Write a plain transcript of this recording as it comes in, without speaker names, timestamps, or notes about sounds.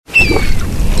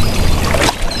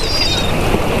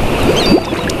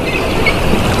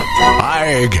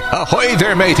Ahoy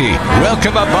there, matey.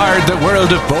 Welcome aboard the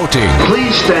world of boating.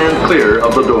 Please stand clear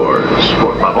of the doors.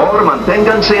 Por favor,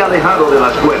 manténganse alejado de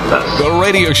las puertas. The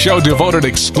radio show devoted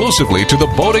exclusively to the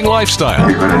boating lifestyle.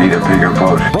 You're going to need a bigger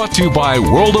boat. Brought to you by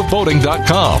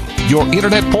worldofboating.com, your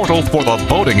internet portal for the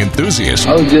boating enthusiast.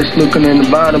 I was just looking into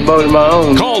buying a boat of my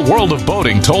own. Call World of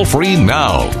Boating toll-free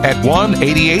now at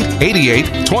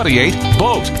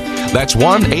 1-8888-28-BOAT. That's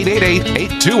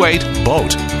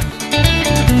 1-888-828-BOAT.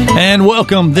 And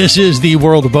welcome. This is the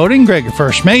World of Boating. Greg, your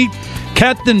first mate.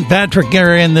 Captain Patrick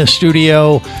Gary in the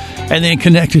studio. And then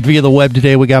connected via the web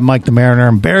today, we got Mike the Mariner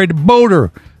and Barry the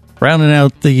Boater rounding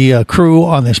out the crew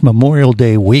on this Memorial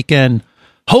Day weekend.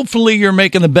 Hopefully you're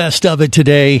making the best of it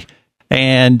today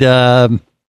and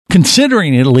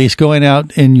considering at least going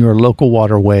out in your local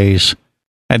waterways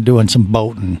and doing some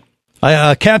boating.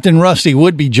 Captain Rusty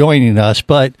would be joining us,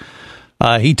 but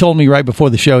he told me right before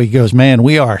the show, he goes, man,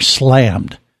 we are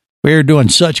slammed. We're doing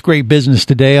such great business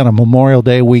today on a Memorial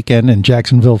Day weekend in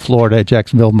Jacksonville, Florida, at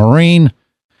Jacksonville Marine,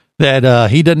 that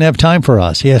he doesn't have time for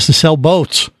us. He has to sell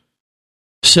boats.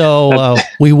 So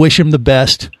we wish him the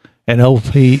best, and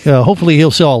hopefully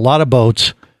he'll sell a lot of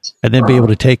boats and then be able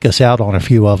to take us out on a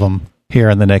few of them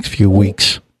here in the next few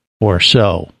weeks or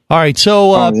so. All right,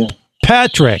 so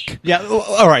Patrick. Yeah,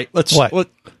 all right.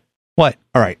 What? All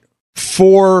right.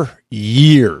 4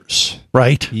 years.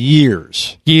 Right.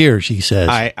 Years, he says.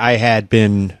 I had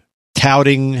been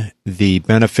touting the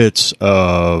benefits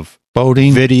of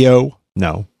boating video.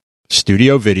 No,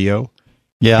 studio video.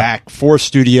 Yeah. Back 4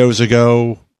 studios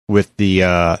ago with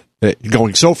the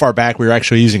going so far back, we were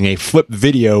actually using a flip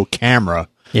video camera.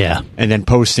 Yeah. And then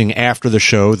posting after the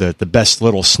show the best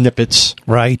little snippets.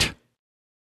 Right.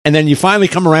 And then you finally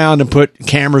come around and put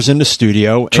cameras in the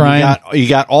studio. And you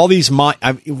got all these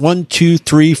 1, 2,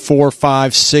 3, 4,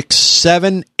 5, 6,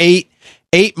 7, 8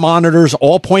 monitors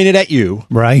all pointed at you.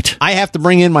 Right. I have to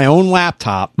bring in my own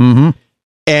laptop. Mm-hmm.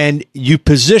 And you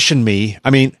position me. I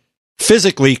mean,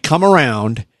 physically come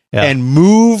around and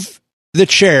move the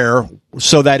chair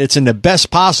so that it's in the best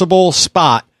possible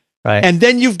spot. Right. And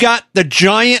then you've got the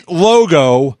giant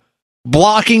logo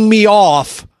blocking me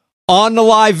off on the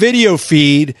live video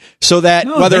feed so that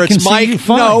whether it's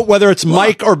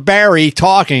Mike or Barry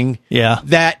talking,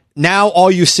 that now all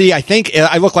you see, I think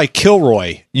I look like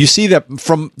Kilroy. You see that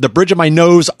from the bridge of my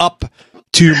nose up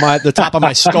to the top of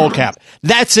my skull cap.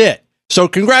 That's it. So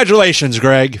congratulations,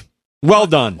 Greg. Well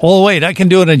done. Oh, wait, I can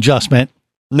do an adjustment.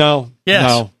 No.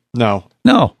 Yes. No,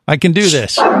 I can do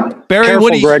this. Barry,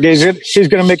 careful, Greg. She's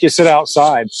going to make you sit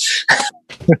outside.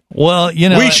 Well,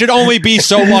 we should only be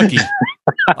so lucky.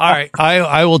 All right,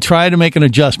 I will try to make an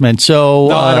adjustment. So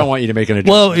no, I don't want you to make an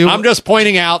adjustment. Well, I'm just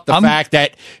pointing out the fact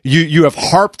that you have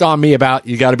harped on me about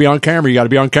you got to be on camera. You got to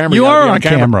be on camera. You are on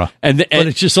camera, but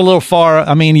it's just a little far.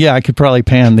 I mean, I could probably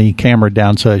pan the camera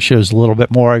down so it shows a little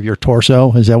bit more of your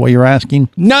torso. Is that what you're asking?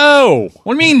 No.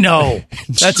 What do you mean no?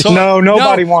 That's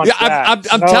nobody wants that.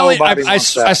 I'm telling you, I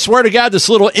swear to God, this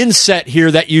little inset here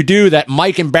that you do that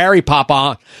Mike and Barry pop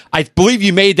on, I believe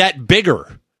you made that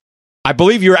bigger. I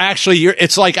believe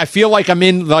it's like I feel like I'm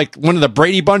in like one of the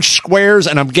Brady Bunch squares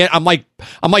and I'm like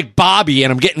Bobby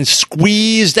and I'm getting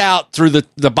squeezed out through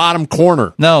the bottom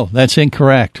corner. No, that's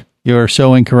incorrect. You're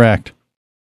so incorrect.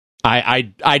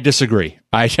 I disagree.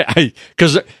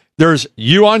 Because there's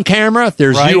you on camera,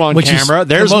 there's you on camera,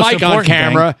 there's Mike on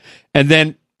camera, and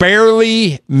then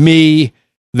barely me.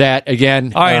 That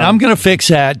again. All right, I'm going to fix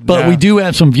that, but we do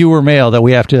have some viewer mail that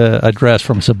we have to address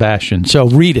from Sebastian. So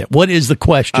read it. What is the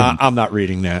question? I'm not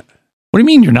reading that. What do you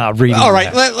mean you're not reading? All right,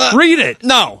 read it.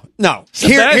 No.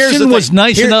 Sebastian was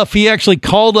nice enough. He actually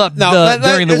called up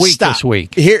during the week this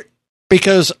week.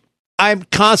 Because I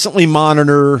constantly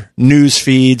monitor news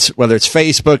feeds, whether it's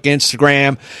Facebook,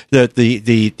 Instagram,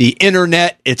 the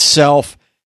internet itself,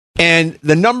 and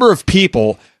the number of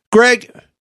people. Greg,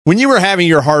 when you were having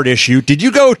your heart issue, did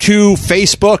you go to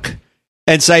Facebook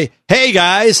and say, hey,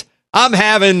 guys, I'm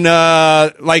having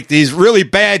like these really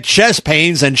bad chest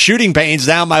pains and shooting pains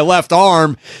down my left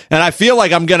arm, and I feel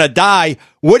like I'm going to die.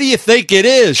 What do you think it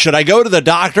is? Should I go to the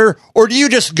doctor, or do you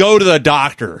just go to the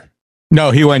doctor? No,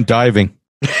 he went diving.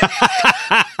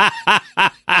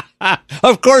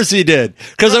 Of course he did,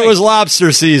 because it was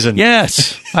lobster season.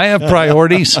 Yes, I have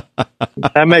priorities.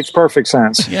 That makes perfect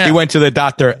sense. Yeah. He went to the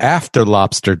doctor after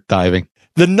lobster diving.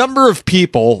 The number of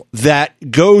people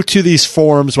that go to these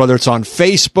forums, whether it's on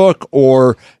Facebook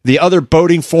or the other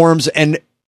boating forums, and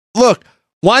look,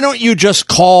 why don't you just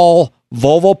call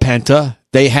Volvo Penta?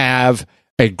 They have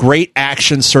a great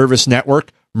action service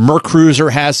network.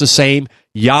 Mercruiser has the same.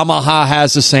 Yamaha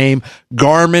has the same.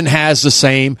 Garmin has the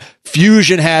same.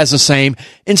 Fusion has the same.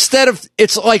 Instead of,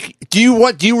 it's like, do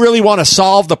you really want to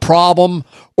solve the problem,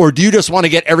 or do you just want to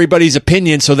get everybody's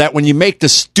opinion so that when you make the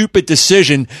stupid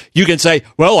decision, you can say,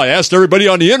 well, I asked everybody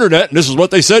on the internet and this is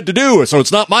what they said to do, so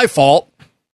it's not my fault.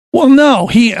 Well, no,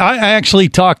 I actually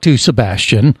talked to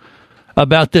Sebastian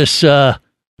about this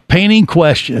painting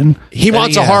question. He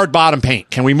wants a hard bottom paint.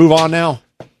 Can we move on now?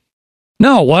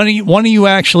 No, why don't you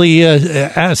actually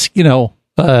ask,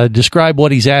 describe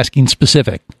what he's asking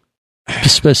specifically?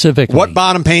 What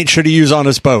bottom paint should he use on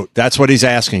his boat? That's what he's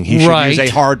asking. He should use a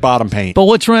hard bottom paint. But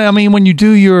what's right? I mean, when you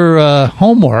do your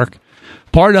homework,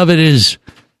 part of it is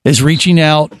reaching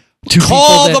out to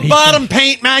call the bottom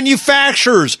paint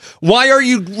manufacturers. Why are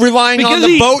you relying on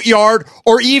the Boatyard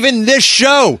or even this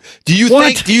show? Do you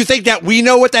think that we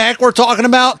know what the heck we're talking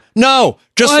about? No,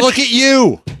 just look at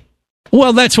you.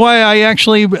 Well, that's why I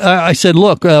actually I said,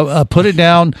 look, put it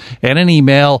down in an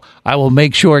email. I will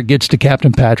make sure it gets to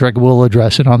Captain Patrick. We'll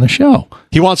address it on the show.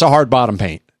 He wants a hard bottom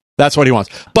paint. That's what he wants.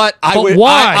 But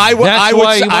I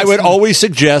would always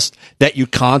suggest that you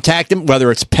contact him,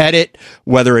 whether it's Pettit,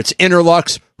 whether it's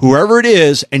Interlux, whoever it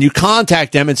is, and you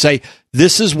contact them and say,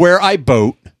 this is where I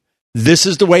boat. This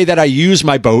is the way that I use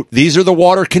my boat. These are the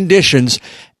water conditions.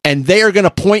 And they are going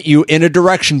to point you in a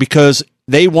direction because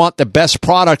they want the best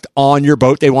product on your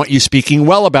boat. They want you speaking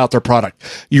well about their product.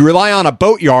 You rely on a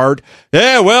Boatyard.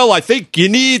 Yeah, well, I think you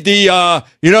need the,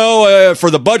 for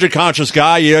the budget conscious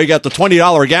guy, you got the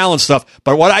 $20 a gallon stuff.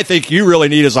 But what I think you really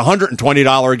need is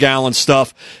 $120 a gallon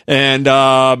stuff. And,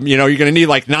 you're going to need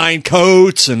like 9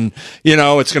 coats and,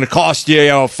 it's going to cost you,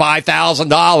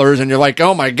 $5,000. And you're like,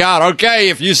 oh my God, okay,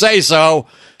 if you say so.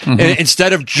 Mm-hmm. And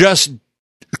instead of just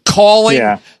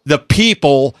calling the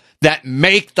people that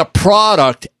make the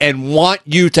product and want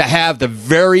you to have the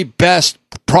very best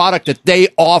product that they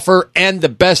offer and the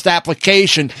best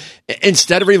application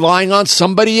instead of relying on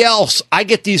somebody else. I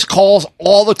get these calls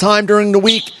all the time during the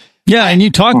week. Yeah, and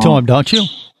you talk to them, don't you?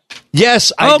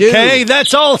 Yes, I do. Okay,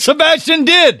 that's all Sebastian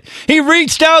did. He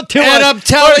reached out to us. And I'm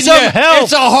telling you,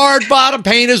 it's a hard bottom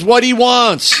paint is what he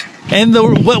wants. And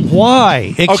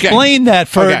why? Explain that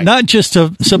for not just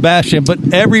to Sebastian,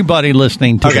 but everybody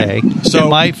listening today. So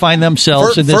might find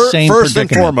themselves in the same first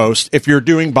predicament. And foremost, if you're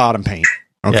doing bottom paint,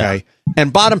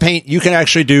 and bottom paint you can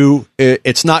actually do.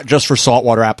 It's not just for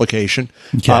saltwater application.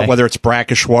 Whether it's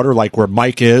brackish water, like where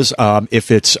Mike is,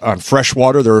 if it's on fresh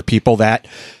water, there are people that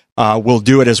will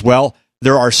do it as well.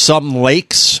 There are some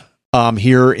lakes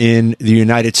here in the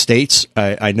United States.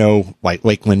 I know, like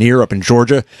Lake Lanier up in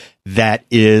Georgia, that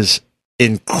is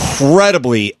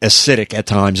incredibly acidic at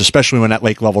times, especially when that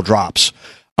lake level drops.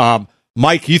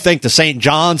 Mike, you think the St.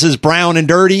 John's is brown and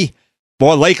dirty?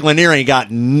 Boy, Lake Lanier ain't got.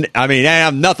 I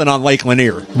have nothing on Lake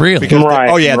Lanier. Really? Because,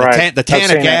 the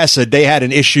tannic acid. They had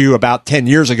an issue about 10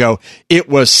 years ago. It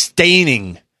was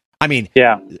staining.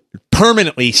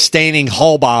 Permanently staining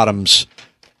hull bottoms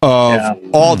of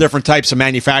all different types of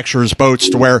manufacturers' boats,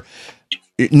 to where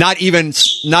not even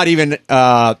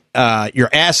your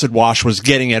acid wash was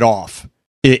getting it off.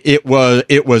 It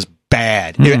was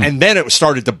bad, and then it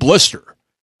started to blister,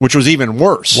 which was even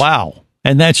worse. Wow!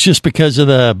 And that's just because of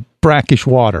the brackish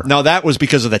water. No, that was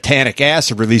because of the tannic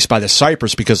acid released by the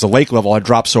Cypress, because the lake level had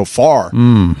dropped so far.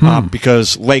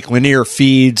 Because Lake Lanier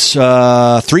feeds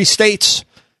 3 states.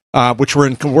 Which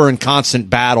we're in constant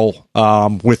battle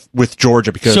with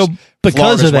Georgia, because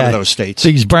Florida's of that, one of those states.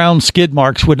 These brown skid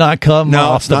marks would not come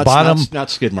off the bottom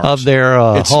skid marks of their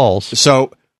hulls.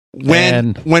 So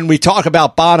when we talk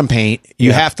about bottom paint,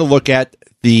 you have to look at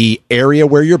the area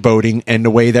where you're boating and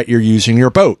the way that you're using your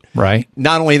boat. Right.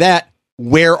 Not only that,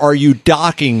 where are you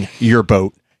docking your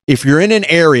boat? If you're in an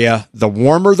area, the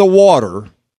warmer the water,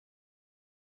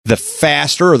 the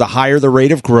faster or the higher the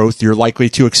rate of growth you're likely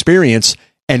to experience,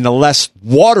 and the less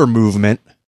water movement,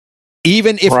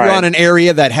 even if you're on an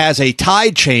area that has a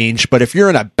tide change. But if you're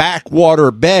in a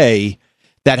backwater bay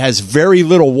that has very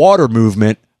little water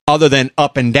movement other than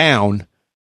up and down,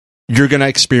 you're going to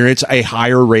experience a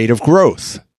higher rate of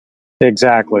growth.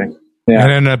 Exactly. Yeah.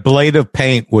 And then a blade of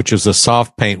paint, which is a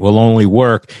soft paint, will only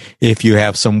work if you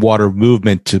have some water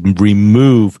movement to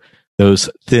remove those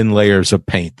thin layers of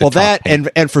paint. Well, that paint.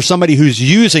 And for somebody who's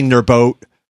using their boat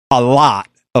a lot,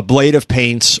 a blade of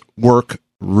paints work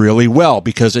really well,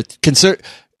 because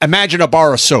imagine a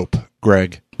bar of soap,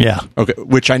 Greg. Yeah. Okay.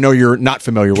 Which I know you're not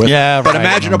familiar with. Yeah. But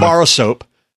imagine a bar of soap.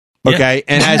 Okay. Yeah.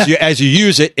 And as you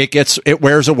use it, it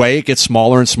wears away. It gets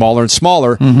smaller and smaller and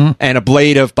smaller. Mm-hmm. And a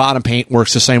blade of bottom paint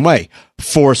works the same way.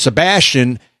 For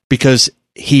Sebastian, because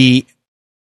the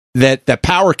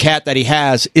Power Cat that he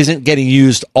has isn't getting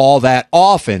used all that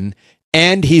often,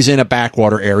 and he's in a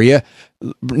backwater area,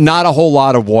 not a whole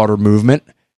lot of water movement,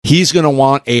 he's going to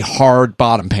want a hard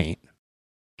bottom paint.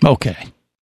 Okay.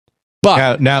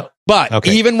 But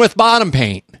okay. Even with bottom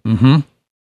paint,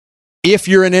 if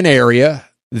you're in an area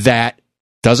that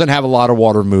doesn't have a lot of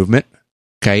water movement,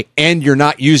 okay, and you're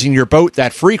not using your boat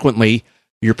that frequently,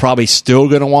 you're probably still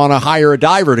going to want to hire a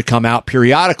diver to come out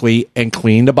periodically and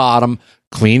clean the bottom,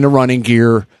 clean the running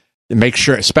gear, and make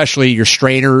sure, especially your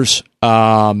strainers,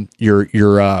 your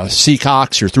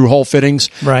seacocks, your through-hole fittings,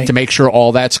 right, to make sure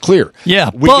all that's clear. Yeah,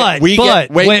 when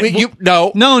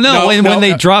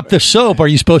they drop the soap, are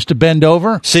you supposed to bend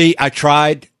over? See, I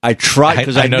tried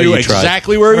because I knew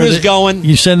exactly where he was going.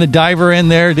 You send the diver in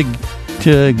there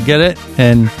to get it,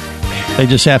 and they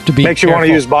just have to be Makes you want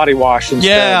to use body wash instead.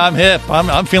 Yeah, I'm hip.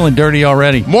 I'm feeling dirty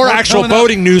already. More actual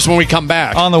boating news when we come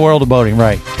back. On the World of Boating,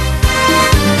 right.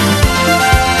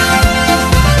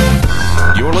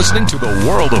 You're listening to the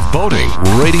World of Boating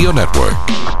Radio Network.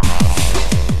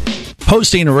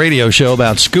 Hosting a radio show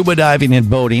about scuba diving and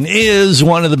boating is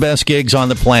one of the best gigs on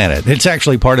the planet. It's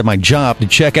actually part of my job to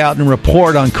check out and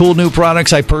report on cool new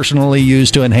products I personally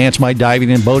use to enhance my diving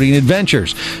and boating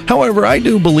adventures. However, I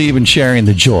do believe in sharing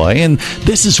the joy, and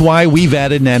this is why we've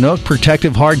added Nanook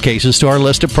protective hard cases to our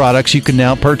list of products you can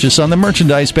now purchase on the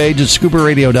merchandise page at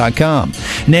scubaradio.com.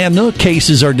 Nanook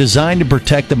cases are designed to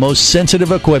protect the most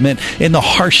sensitive equipment in the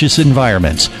harshest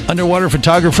environments. Underwater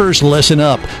photographers, listen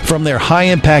up. From their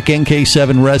high-impact NK7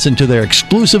 resin to their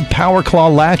exclusive Power Claw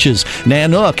latches,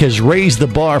 Nanook has raised the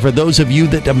bar for those of you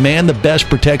that demand the best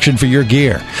protection for your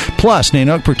gear. Plus,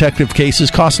 Nanook protective cases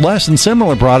cost less than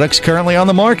similar products currently on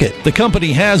the market. The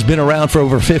company has been around for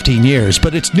over 15 years,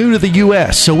 but it's new to the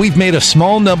U.S., so we've made a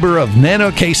small number of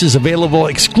Nanook cases available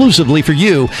exclusively for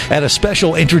you at a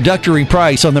special introductory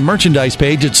price on the merchandise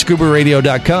page at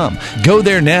scubaradio.com. Go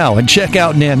there now and check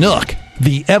out Nanook,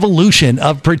 the evolution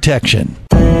of protection.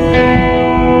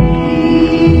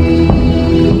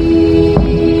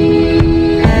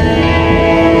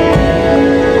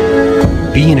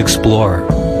 Be an explorer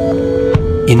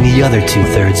in the other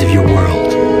two-thirds of your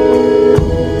world.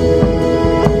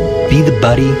 Be the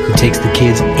buddy who takes the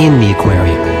kids in the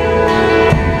aquarium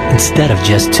instead of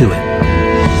just to it.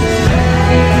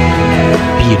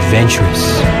 Be adventurous.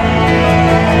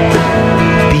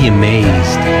 Be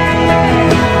amazed.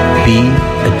 Be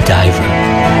a diver.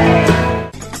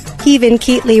 Even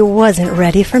Keatley wasn't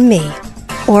ready for me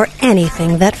or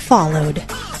anything that followed.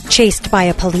 Chased by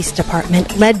a police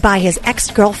department led by his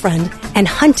ex-girlfriend and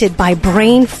hunted by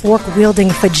brain fork-wielding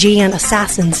Fijian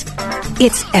assassins,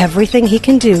 it's everything he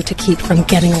can do to keep from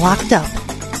getting locked up,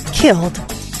 killed,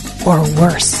 or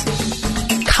worse.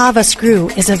 Kava Screw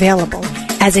is available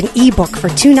as an ebook for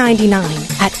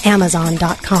 $2.99 at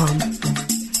Amazon.com.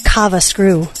 Kava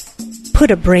Screw.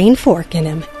 Put a brain fork in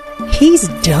him. He's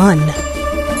done.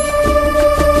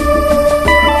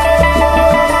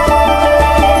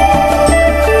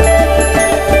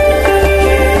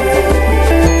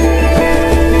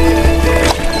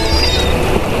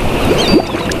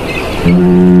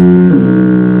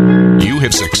 You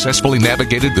have successfully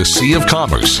navigated the Sea of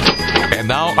Commerce and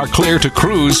now are clear to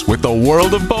cruise with the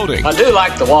World of Boating. I do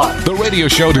like the water. The radio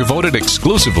show devoted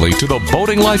exclusively to the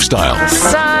boating lifestyle. The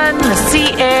sun, the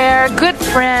sea air, good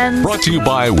friends. Brought to you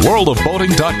by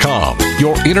worldofboating.com,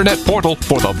 your internet portal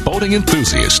for the boating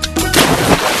enthusiast.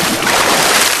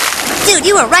 Dude,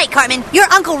 you were right, Cartman.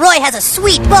 Your Uncle Roy has a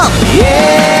sweet boat. Yeah,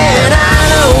 and I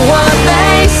know what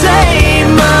they say.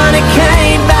 Money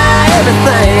can't buy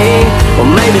everything. Well,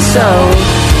 maybe so,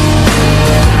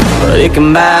 but it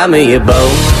can buy me a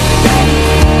boat.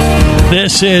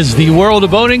 This is the World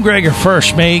of Boating. Greg, your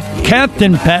first mate.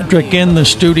 Captain Patrick in the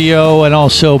studio, and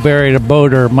also Barry the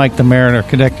Boater, Mike the Mariner,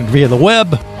 connected via the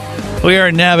web. We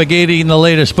are navigating the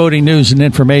latest boating news and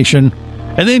information,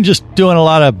 and then just doing a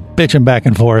lot of bitching back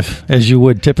and forth, as you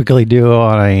would typically do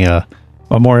on a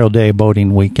Memorial Day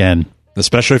boating weekend.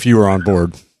 Especially if you were on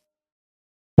board.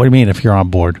 What do you mean, if you're on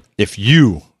board? If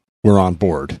you were on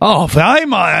board. Oh, if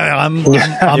I'm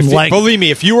like... Believe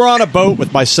me, if you were on a boat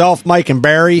with myself, Mike, and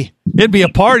Barry... It'd be a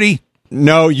party.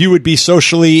 No, you would be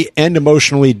socially and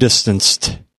emotionally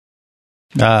distanced.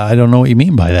 I don't know what you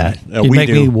mean by that. You make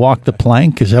me walk the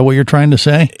plank? Is that what you're trying to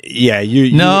say? Yeah,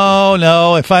 you.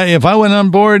 No. If I went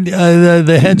on board,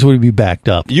 the heads would be backed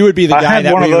up. You would be the guy I had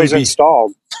that one of those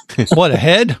installed. What, a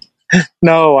head?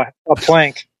 No, a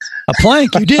plank. A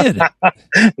plank? You did?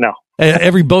 No.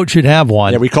 Every boat should have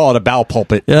one. Yeah, we call it a bow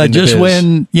pulpit. Just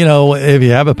when, if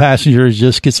you have a passenger who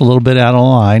just gets a little bit out of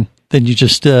line, then you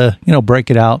just, break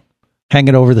it out,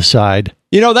 hanging over the side.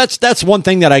 You know, that's one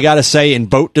thing that I got to say in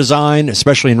boat design,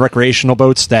 especially in recreational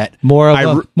boats, that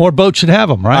more boats should have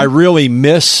them, right? I really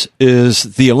miss is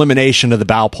the elimination of the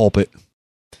bow pulpit.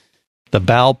 The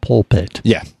bow pulpit.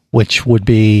 Yeah. Which would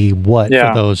be what,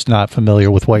 for those not familiar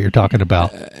with what you're talking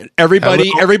about?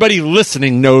 Everybody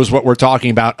listening knows what we're talking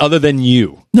about other than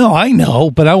you. No, I know,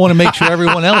 but I want to make sure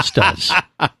everyone else does.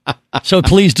 So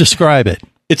please describe it.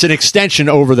 It's an extension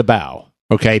over the bow.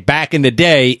 Okay. Back in the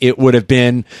day, it would have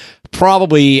been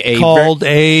probably called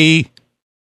a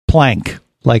plank.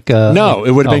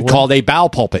 It would have been called a bow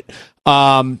pulpit.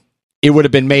 It would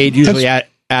have been made usually out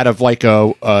of like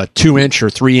a 2-inch or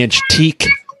 3-inch teak.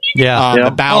 Yeah,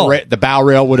 the bow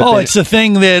rail would have been. It's the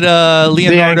thing that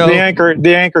Leonardo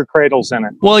the anchor cradles in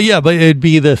it. Well, yeah, but it'd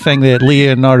be the thing that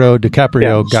Leonardo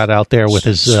DiCaprio got out there with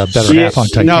his better half on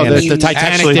Titanic. No, the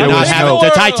Titanic did not have it.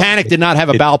 The Titanic did not have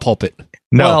a bow pulpit.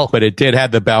 No, but it did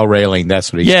have the bow railing.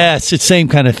 That's what he said. It's the same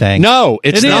kind of thing. No,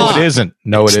 it's not. No, it isn't.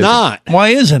 No, it's not. Why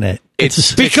isn't it?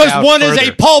 It's because one is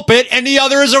a pulpit and the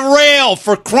other is a rail,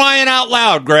 for crying out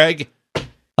loud, Greg.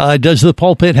 Does the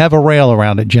pulpit have a rail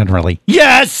around it generally?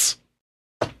 Yes!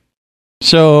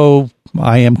 So,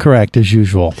 I am correct as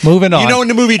usual. Moving on. You know in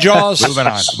the movie Jaws? Moving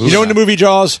on. In the movie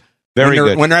Jaws? Very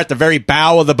good. When they're at the very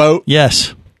bow of the boat?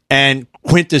 Yes. And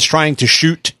Quint is trying to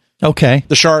shoot the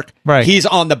shark. Right. He's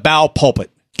on the bow pulpit.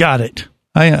 Got it.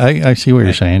 I see what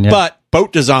you're saying. Yeah. But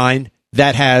boat design,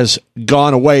 that has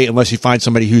gone away unless you find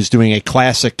somebody who's doing a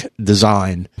classic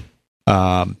design.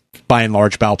 By and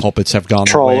large, bow pulpits have gone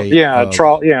away.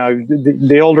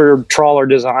 The older trawler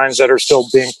designs that are still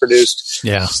being produced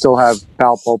still have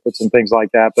bow pulpits and things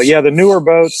like that. But the newer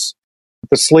boats,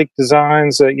 the sleek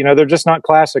designs, they're just not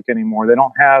classic anymore. They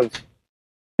don't have,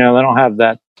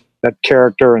 that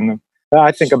character. And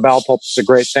I think a bow pulpit is a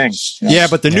great thing. Yeah,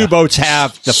 but the new boats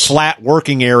have the flat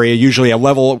working area, usually a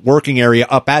level working area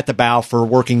up at the bow for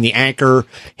working the anchor,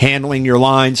 handling your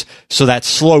lines. So that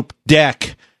sloped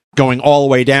deck going all the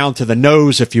way down to the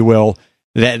nose, if you will,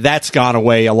 that's gone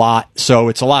away a lot. So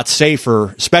it's a lot safer,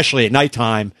 especially at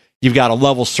nighttime. You've got a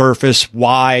level surface,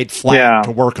 wide, flat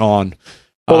to work on.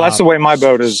 Well, that's the way my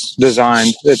boat is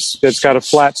designed. It's got a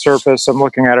flat surface. I'm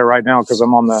looking at it right now because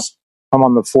I'm on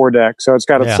the foredeck. So it's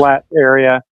got a flat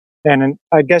area, and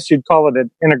I guess you'd call it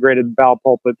an integrated bow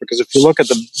pulpit, because if you look at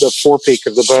the forepeak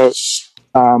of the boat,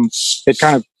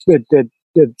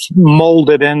 it's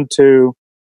molded into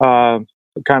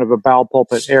kind of a bow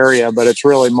pulpit area, but it's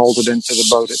really molded into the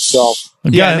boat itself.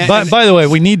 Yeah. By the way,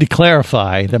 we need to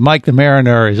clarify that Mike the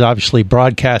Mariner is obviously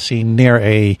broadcasting near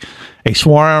a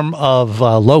swarm of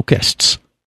locusts.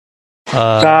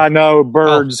 No,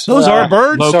 birds. Those are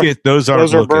birds? Those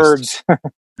are birds.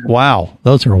 Wow,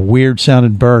 those are weird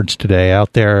sounding birds today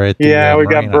out there at the we've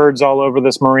got birds all over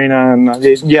this marina. And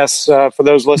yes, for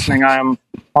those listening, I am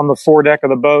on the foredeck of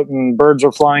the boat, and birds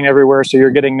are flying everywhere, so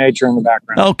you're getting nature in the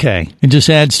background. Okay, it just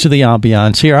adds to the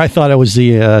ambiance here. I thought it was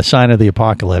the sign of the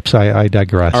apocalypse. I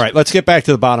digress. All right, let's get back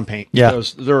to the bottom paint. Yeah,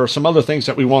 there are some other things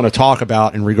that we want to talk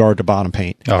about in regard to bottom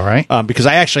paint. All right, because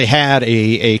I actually had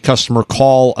a customer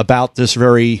call about this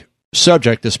very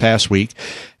subject this past week.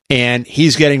 And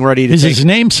he's getting ready to. Is his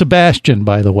name Sebastian,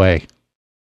 by the way?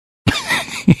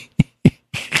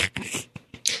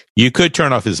 You could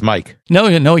turn off his mic. No,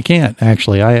 he can't.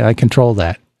 Actually, I control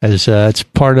that as it's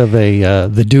part of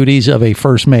the duties of a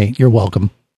first mate. You're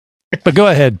welcome. But go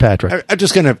ahead, Patrick. I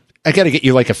got to get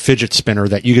you like a fidget spinner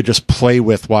that you could just play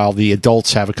with while the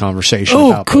adults have a conversation.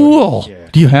 Oh, cool! Yeah.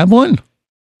 Do you have one?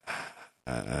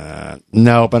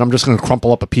 No, but I'm just going to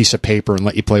crumple up a piece of paper and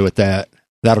let you play with that.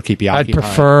 That'll keep you occupied. I'd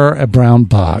prefer a brown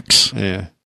box. Yeah.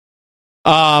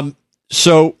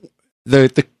 So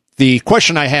the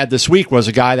question I had this week was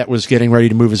a guy that was getting ready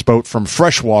to move his boat from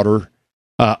freshwater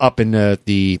up in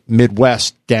the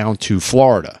Midwest down to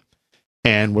Florida,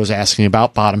 and was asking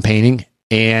about bottom painting,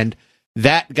 and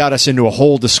that got us into a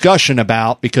whole discussion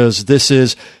about, because this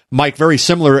is, Mike, very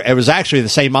similar. It was actually the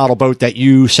same model boat that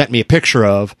you sent me a picture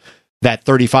of, that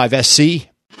 35 SC.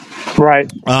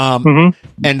 Right.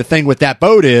 And the thing with that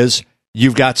boat is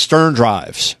you've got stern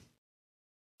drives.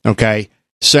 Okay.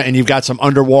 So, and you've got some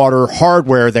underwater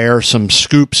hardware there, some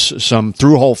scoops, some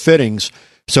through-hole fittings.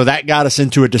 So that got us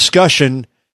into a discussion.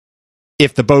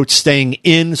 If the boat's staying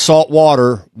in salt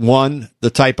water, one, the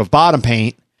type of bottom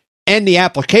paint, and the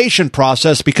application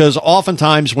process, because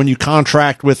oftentimes when you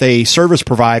contract with a service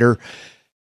provider,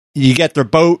 you get their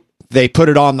boat, they put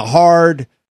it on the hard,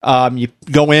 you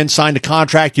go in, sign the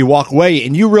contract, you walk away,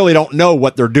 and you really don't know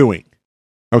what they're doing.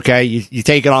 Okay? You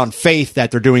take it on faith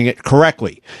that they're doing it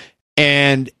correctly.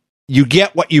 And you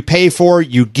get what you pay for.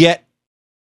 You get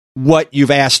what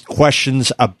you've asked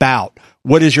questions about.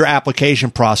 What is your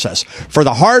application process? For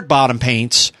the hard bottom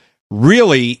paints,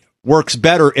 really works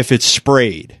better if it's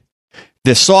sprayed.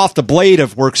 The soft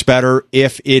ablative works better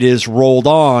if it is rolled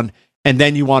on, and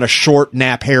then you want a short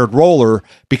nap-haired roller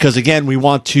because, again, we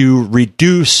want to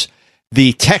reduce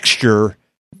the texture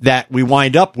that we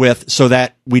wind up with so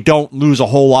that we don't lose a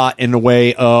whole lot in the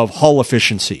way of hull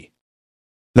efficiency,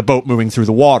 the boat moving through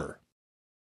the water.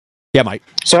 Yeah, Mike.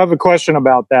 So I have a question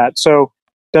about that. So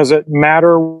does it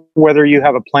matter whether you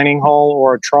have a planing hull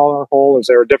or a trawler hull? Is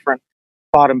there a different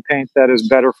bottom paint that is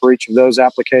better for each of those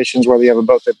applications, whether you have a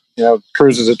boat that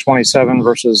cruises at 27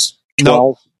 versus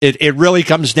 12? No, it really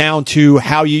comes down to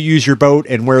how you use your boat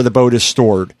and where the boat is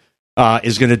stored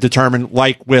is going to determine,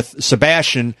 like with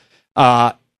Sebastian,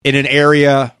 in an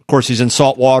area, of course, he's in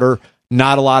salt water,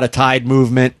 not a lot of tide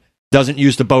movement, doesn't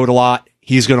use the boat a lot,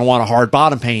 he's going to want a hard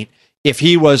bottom paint. If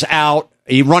he was out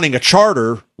running a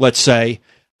charter, let's say,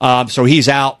 so he's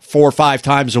out 4 or 5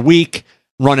 times a week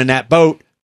running that boat,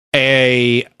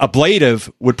 a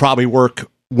ablative would probably work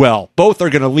well. Both are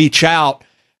going to leach out,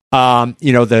 the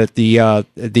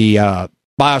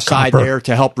biocide there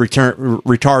to help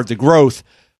retard the growth.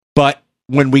 But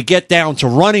when we get down to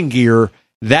running gear,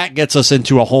 that gets us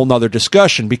into a whole nother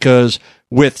discussion because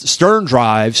with stern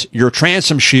drives, your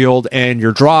transom shield and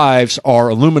your drives are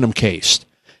aluminum cased.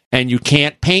 And you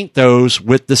can't paint those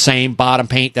with the same bottom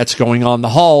paint that's going on the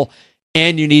hull.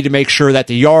 And you need to make sure that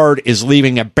the yard is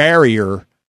leaving a barrier,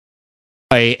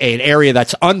 an area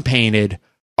that's unpainted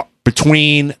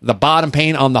between the bottom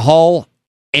paint on the hull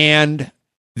and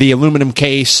the aluminum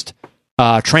cased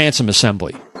transom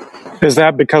assembly. Is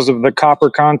that because of the copper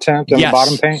content in the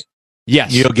bottom paint?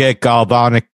 Yes. You'll get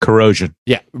galvanic corrosion.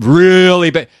 Yeah,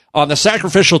 really bad. On the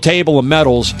sacrificial table of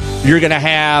metals, you're going to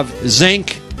have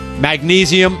zinc,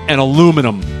 magnesium, and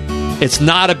aluminum. It's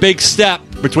not a big step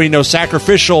between those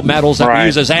sacrificial metals that we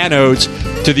use as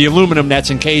anodes to the aluminum that's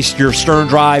encased your stern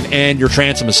drive and your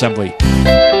transom assembly.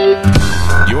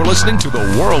 You're listening to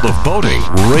the World of Boating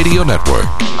Radio Network.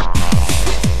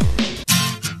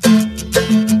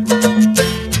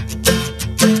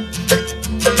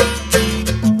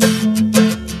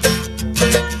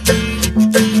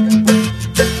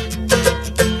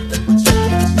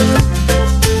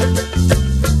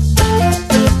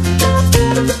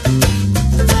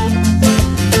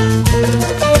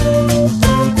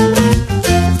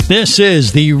 This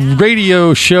is the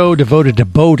radio show devoted to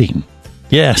boating.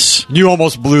 Yes. You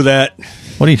almost blew that.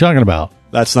 What are you talking about?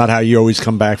 That's not how you always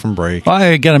come back from break.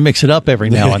 I got to mix it up every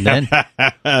now and then.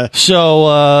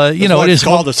 So, it is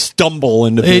called a stumble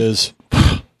in the biz.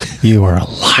 You are a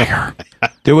liar.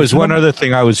 There was one other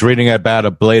thing I was reading about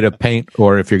a blade of paint,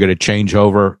 or if you're going to change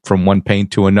over from one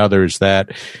paint to another, is that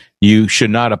you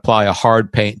should not apply a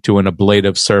hard paint to an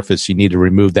ablative surface. You need to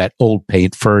remove that old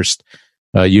paint first.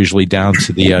 Usually down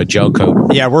to the gel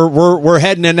coat. Yeah, we're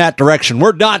heading in that direction.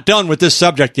 We're not done with this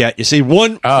subject yet. You see,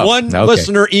 one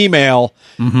listener email,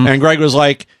 and Greg was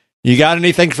like, "You got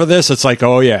anything for this?" It's like,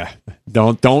 "Oh yeah,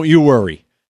 don't you worry.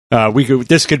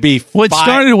 This could be." Well, it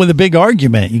started with a big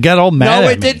argument. You got all mad. No,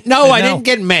 it didn't. No, I didn't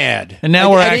get mad. And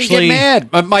now I didn't get mad.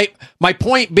 My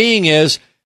point being is,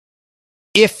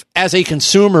 if as a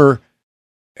consumer,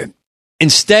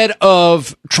 instead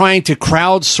of trying to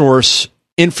crowdsource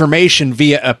information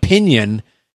via opinion,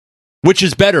 which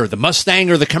is better, the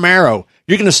Mustang or the Camaro?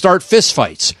 You're going to start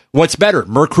fistfights. What's better,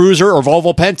 Mercruiser or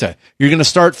Volvo Penta? You're going to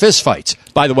start fistfights.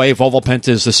 By the way, Volvo Penta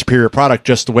is the superior product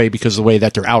because of the way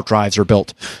that their outdrives are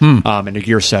built and the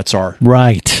gear sets are.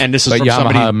 Right. And this is but from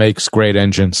Yamaha makes great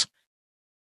engines.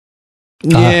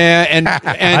 Yeah, and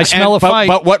I smell a fight.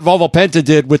 But what Volvo Penta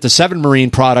did with the 7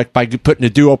 Marine product by putting the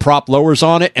dual prop lowers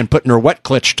on it and putting their wet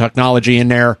clutch technology in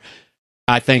there,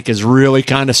 I think has really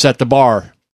kind of set the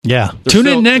bar. Yeah. Tune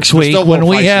in next week when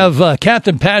we have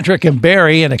Captain Patrick and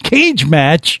Barry in a cage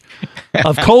match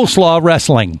of coleslaw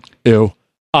wrestling. Ew.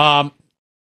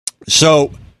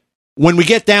 So when we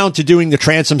get down to doing the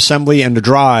transom assembly and the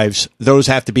drives, those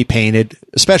have to be painted,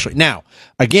 especially. Now,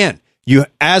 again, you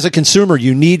as a consumer,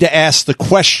 you need to ask the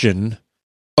question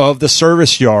of the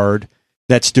service yard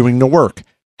that's doing the work.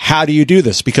 How do you do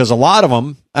this? Because a lot of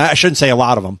them, I shouldn't say a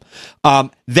lot of them,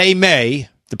 they may,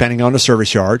 depending on the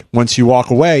service yard, once you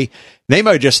walk away, they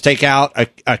might just take out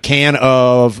a can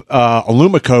of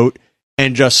Alumicoat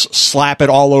and just slap it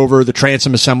all over the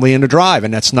transom assembly and the drive,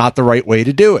 and that's not the right way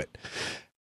to do it.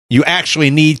 You actually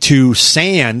need to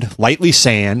lightly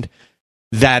sand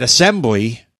that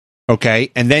assembly,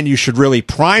 okay, and then you should really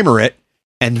primer it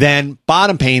and then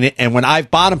bottom paint it. And when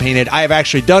I've bottom painted, I have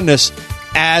actually done this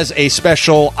as a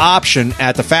special option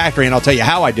at the factory, and I'll tell you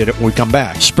how I did it when we come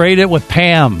back. Sprayed it with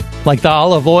Pam, like the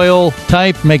olive oil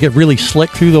type, make it really slick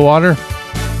through the water.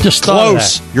 Just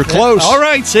close. You're close. All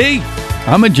right, see?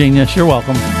 I'm a genius. You're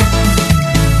welcome.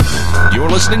 You're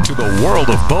listening to the World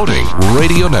of Boating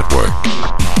Radio Network.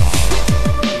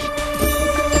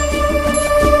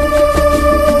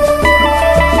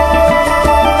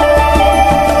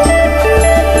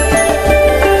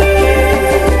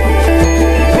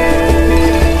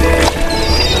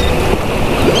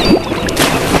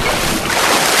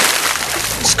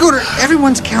 Scooter,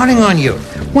 everyone's counting on you.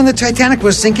 When the Titanic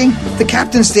was sinking, the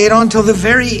captain stayed on till the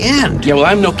very end. Yeah, well,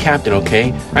 I'm no captain,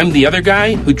 okay? I'm the other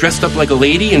guy who dressed up like a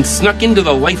lady and snuck into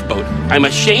the lifeboat. I'm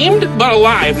ashamed, but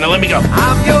alive. Now let me go.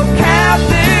 I'm your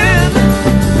captain.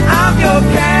 I'm your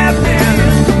captain.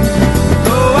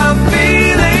 Oh, I'm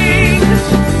feeling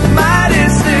mighty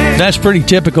sick. That's pretty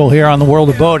typical here on the World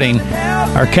of Boating.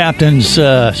 Our captains,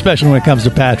 especially when it comes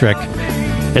to Patrick,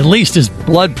 at least his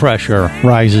blood pressure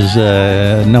rises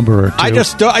a number or two. I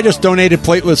just donated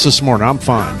platelets this morning. I'm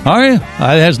fine. Oh, yeah.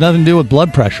 It has nothing to do with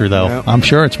blood pressure, though. Yeah. I'm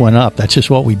sure it's went up. That's just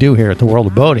what we do here at the World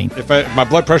of Boating. If my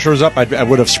blood pressure was up, I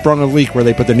would have sprung a leak where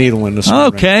they put the needle in this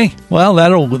morning. Okay. Well,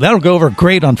 that'll go over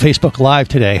great on Facebook Live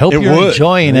today. Hope you're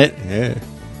enjoying it.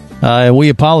 Yeah. We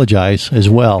apologize as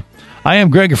well. I am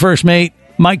Greg, your first mate.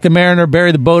 Mike the Mariner,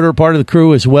 Barry the Boater, part of the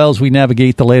crew, as well as we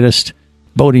navigate the latest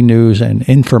boating news and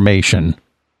information.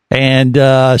 And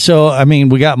so, I mean,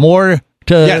 we got more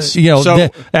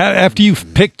to, after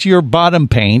you've picked your bottom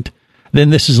paint, then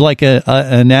this is like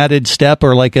an added step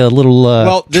or like a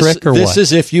little trick or what? This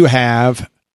is if you have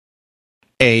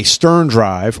a stern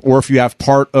drive or if you have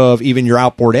part of even your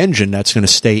outboard engine that's going to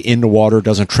stay in the water,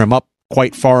 doesn't trim up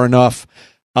quite far enough,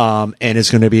 and is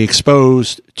going to be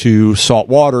exposed to salt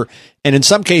water. And in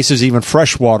some cases, even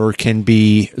fresh water can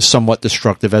be somewhat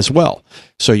destructive as well.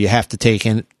 So you have to take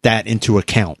that into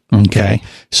account. Okay.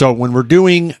 So when we're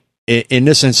doing, in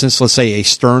this instance, let's say a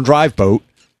stern drive boat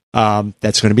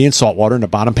that's going to be in salt water and the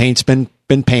bottom paint's been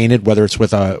painted, whether it's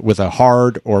with a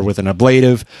hard or with an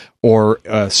ablative or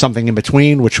something in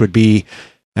between, which would be,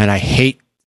 and I hate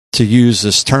to use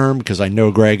this term because I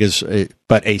know Greg is,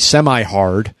 but a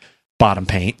semi-hard bottom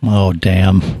paint. Oh,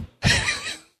 damn.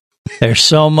 There's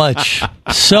so much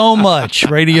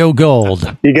radio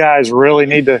gold. You guys really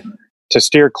need to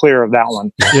steer clear of that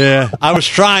one. Yeah, I was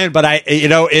trying, but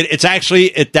it's actually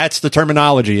that's the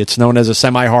terminology. It's known as a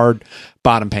semi-hard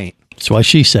bottom paint. That's what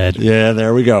she said. Yeah,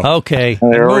 there we go. Okay,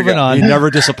 moving on. He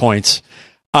never disappoints.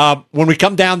 When we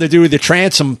come down to do the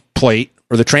transom plate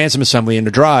or the transom assembly in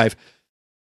the drive,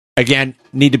 again,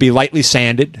 need to be lightly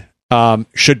sanded.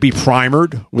 Should be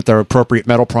primered with the appropriate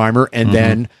metal primer and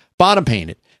then bottom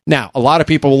painted. Now, a lot of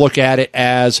people will look at it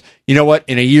as, you know what,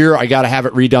 in a year, I got to have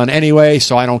it redone anyway,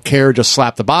 so I don't care, just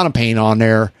slap the bottom paint on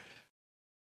there.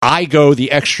 I go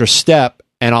the extra step,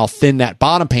 and I'll thin that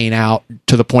bottom paint out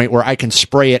to the point where I can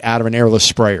spray it out of an airless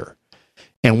sprayer.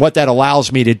 And what that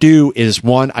allows me to do is,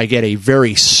 one, I get a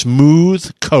very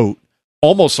smooth coat,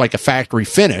 almost like a factory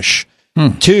finish.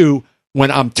 Two,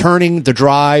 when I'm turning the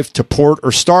drive to port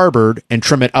or starboard and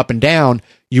trim it up and down,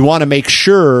 you want to make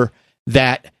sure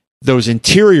that those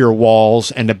interior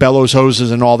walls and the bellows hoses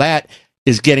and all that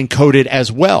is getting coated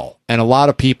as well. And a lot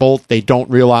of people, they don't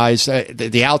realize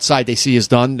the outside they see is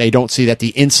done. They don't see that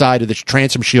the inside of the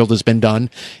transom shield has been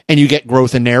done. And you get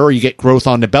growth in there, or you get growth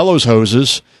on the bellows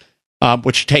hoses,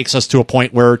 which takes us to a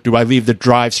point where, do I leave the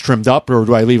drives trimmed up or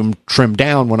do I leave them trimmed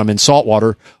down when I'm in salt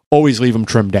water? Always leave them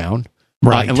trimmed down.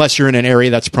 Right. Unless you're in an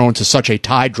area that's prone to such a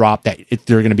tide drop that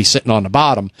they're going to be sitting on the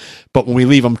bottom. But when we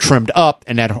leave them trimmed up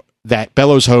and that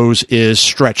bellows hose is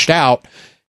stretched out,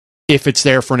 if it's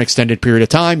there for an extended period of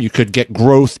time, you could get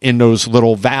growth in those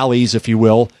little valleys, if you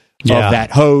will, of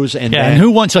that hose. And and who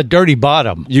wants a dirty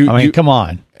bottom? Come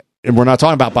on. And we're not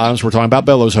talking about bottoms, we're talking about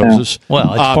bellows hoses.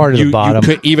 Well, it's part of the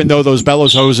bottom. Even though those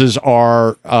bellows hoses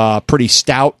are pretty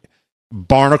stout,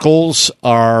 barnacles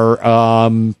are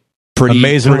pretty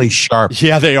amazingly sharp.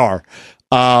 Yeah, they are.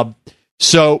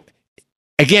 So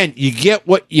again, you get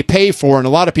what you pay for, and a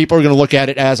lot of people are going to look at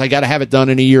it as, I got to have it done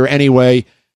in a year anyway.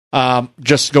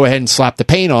 Just go ahead and slap the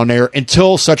paint on there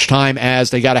until such time as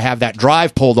they got to have that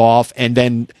drive pulled off, and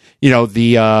then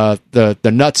the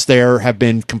nuts there have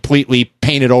been completely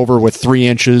painted over with 3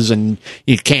 inches, and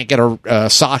you can't get a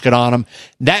socket on them.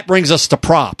 That brings us to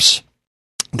props.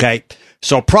 Okay,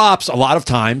 so props, a lot of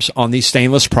times on these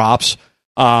stainless props,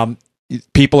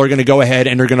 people are going to go ahead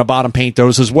and they're going to bottom paint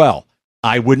those as well.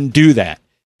 I wouldn't do that.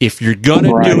 If you're going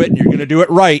to do it and you're going to do it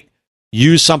right,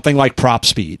 use something like Prop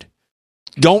Speed.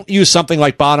 Don't use something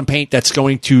like bottom paint that's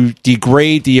going to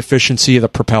degrade the efficiency of the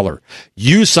propeller.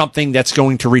 Use something that's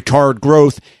going to retard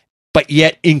growth, but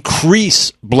yet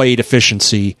increase blade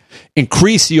efficiency,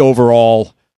 increase the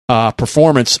overall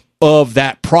performance of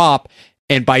that prop.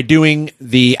 And by doing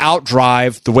the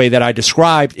outdrive the way that I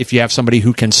described, if you have somebody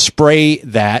who can spray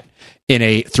that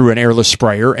through an airless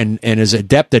sprayer and is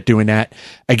adept at doing that,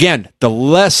 again, the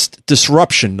less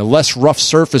disruption, the less rough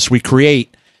surface we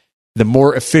create, the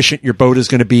more efficient your boat is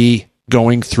going to be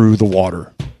going through the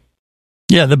water.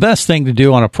 Yeah, the best thing to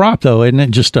do on a prop, though, isn't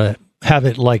it just to have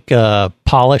it like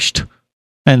polished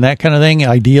and that kind of thing,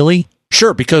 ideally?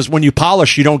 Sure, because when you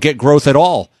polish, you don't get growth at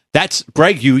all. That's,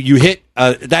 Greg, you hit,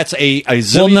 that's a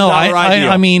zillion dollar idea.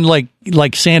 I mean,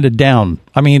 like sanded down.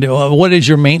 I mean, what is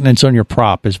your maintenance on your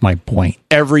prop is my point.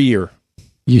 Every year.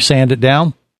 You sand it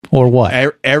down? Or what?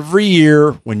 Every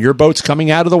year, when your boat's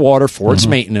coming out of the water for its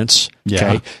maintenance,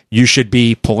 okay, you should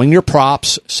be pulling your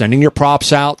props, sending your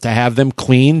props out to have them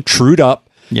clean, trued up.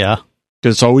 Yeah.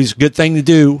 Because it's always a good thing to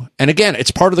do. And again,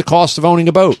 it's part of the cost of owning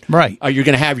a boat. Right. You're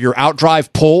going to have your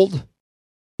outdrive pulled.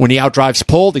 When the outdrive's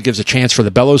pulled, it gives a chance for the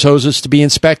bellows hoses to be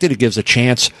inspected. It gives a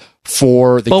chance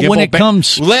for the gimbal. But when it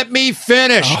comes, let me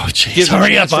finish. Oh, jeez,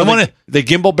 hurry up! I want the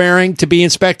gimbal bearing to be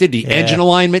inspected, the engine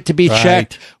alignment to be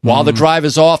checked. While the drive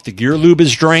is off, the gear lube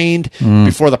is drained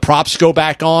before the props go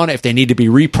back on. If they need to be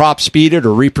reprop speeded or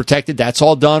reprotected, that's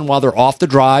all done while they're off the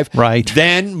drive. Right.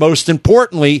 Then, most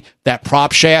importantly, that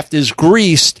prop shaft is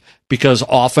greased because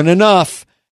often enough,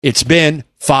 it's been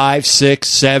 5, 6,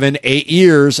 7, 8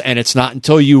 years, and it's not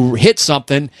until you hit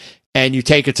something and you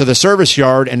take it to the service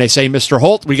yard and they say, Mr.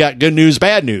 Holt, we got good news,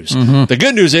 bad news. The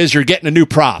good news is you're getting a new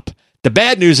prop. The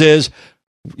bad news is,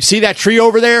 you see that tree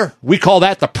over there? We call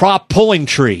that the prop pulling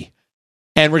tree.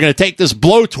 And we're going to take this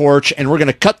blowtorch and we're going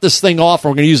to cut this thing off, and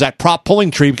we're going to use that prop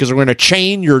pulling tree because we're going to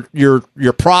chain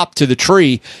your prop to the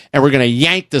tree, and we're going to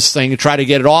yank this thing and try to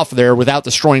get it off of there without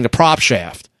destroying the prop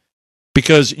shaft.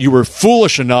 Because you were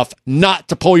foolish enough not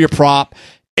to pull your prop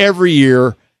every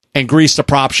year and grease the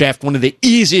prop shaft. One of the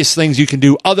easiest things you can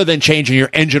do other than changing your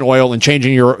engine oil and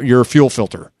changing your fuel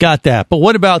filter. Got that. But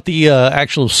what about the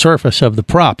actual surface of the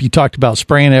prop? You talked about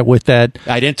spraying it with that.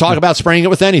 I didn't talk about spraying it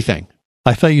with anything.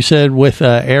 I thought you said with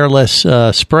airless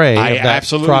spray. I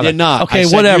absolutely product. did not. Okay,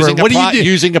 whatever. What do you do?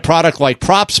 Using a product like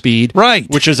Prop Speed, right?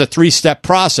 Which is a 3-step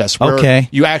process where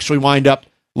you actually wind up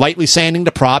lightly sanding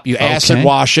the prop, you acid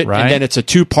wash it, and then it's a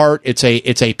 2-part. It's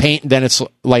a paint, and then it's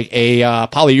like a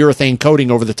polyurethane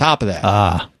coating over the top of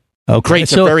that. Okay.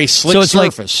 Creates a very slick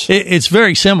surface. Like, it's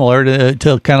very similar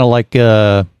to kind of like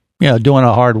doing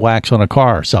a hard wax on a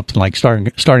car or something, like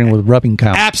starting with rubbing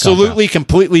compound. Absolutely,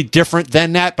 completely different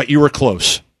than that, but you were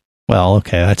close. Well,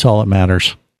 okay, that's all that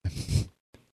matters.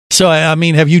 So, I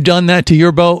mean, have you done that to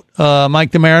your boat,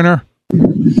 Mike the Mariner?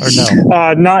 Or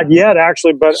no? Not yet,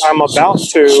 actually, but I'm about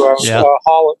to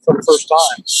haul it for the first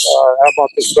time. I bought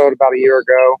this boat about a year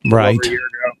ago. Right. Over a year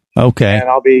ago. Okay. And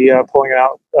I'll be pulling it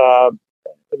out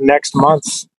next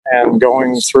month and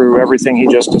going through everything he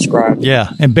just described.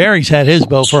 Yeah, and Barry's had his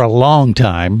boat for a long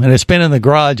time, and it's been in the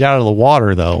garage out of the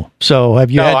water, though. So have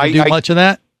you had to do much of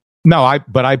that? No,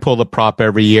 but I pull the prop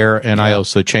every year, and I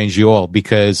also change the oil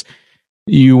because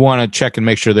you want to check and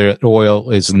make sure the oil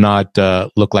is not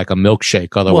look like a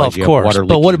milkshake. Otherwise, well, of you course. have water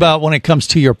but what about when it comes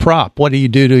to your prop? What do you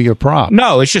do to your prop?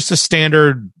 No, it's just a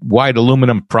standard white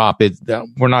aluminum prop.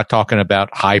 We're not talking about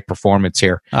high performance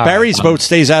here. Barry's boat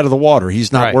stays out of the water.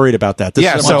 He's not worried about that.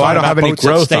 So I don't have any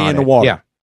growth stay on in the it. water. Yeah,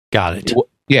 got it.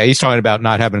 Yeah, he's talking about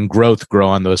not having growth grow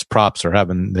on those props or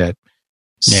having that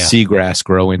seagrass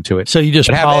grow into it. So you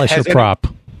just polish your prop.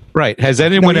 Right. Has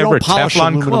anyone ever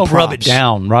Teflon? Well, rub it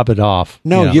down, rub it off.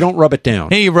 No, you don't rub it down.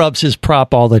 He rubs his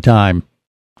prop all the time.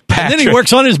 Patrick, and then he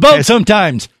works on his boat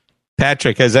sometimes.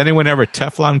 Patrick, has anyone ever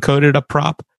Teflon coated a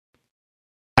prop?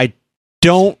 I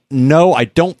don't know. I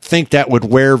don't think that would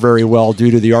wear very well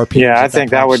due to the RPM. Yeah, I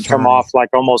think that would come off like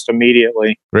almost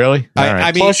immediately. Really?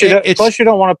 I mean, plus you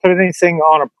don't want to put anything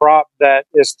on a prop that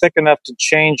is thick enough to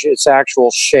change its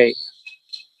actual shape.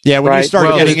 Yeah, when you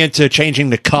start getting into changing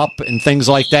the cup and things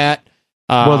like that.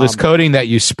 Well, this coating that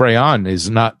you spray on is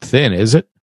not thin, is it?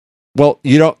 Well,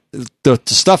 the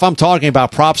stuff I'm talking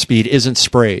about, Prop Speed, isn't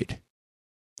sprayed.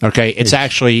 Okay, it's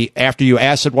actually, after you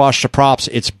acid wash the props,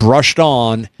 it's brushed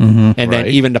on, and then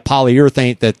even the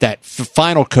polyurethane, that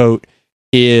final coat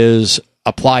is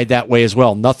applied that way as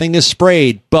well. Nothing is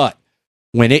sprayed, but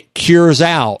when it cures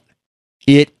out,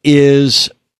 it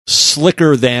is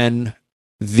slicker than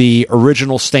the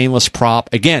original stainless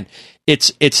prop. Again,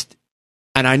 it's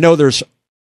and I know there's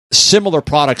similar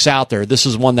products out there. This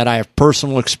is one that I have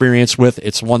personal experience with.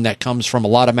 It's one that comes from a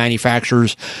lot of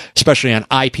manufacturers, especially on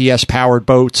IPS-powered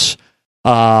boats,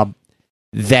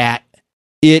 that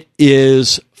it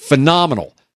is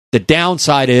phenomenal. The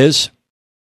downside is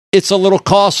it's a little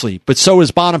costly, but so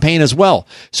is bottom paint as well.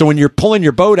 So when you're pulling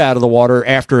your boat out of the water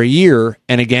after a year,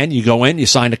 and again, you go in, you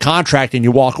sign a contract, and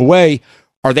you walk away,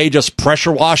 are they just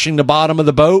pressure washing the bottom of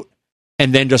the boat?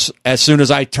 And then just as soon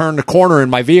as I turn the corner in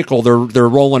my vehicle, they're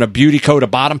rolling a beauty coat of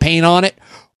bottom paint on it?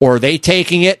 Or are they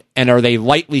taking it and are they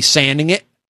lightly sanding it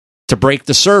to break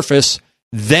the surface,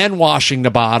 then washing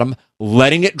the bottom,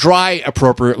 letting it dry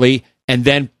appropriately, and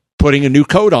then putting a new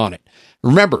coat on it?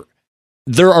 Remember,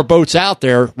 there are boats out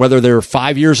there, whether they're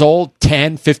 5 years old,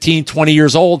 10, 15, 20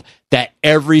 years old, that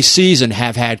every season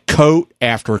have had coat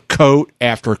after coat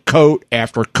after coat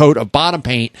after coat of bottom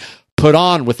paint put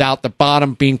on without the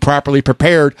bottom being properly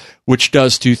prepared, which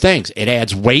does two things. It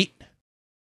adds weight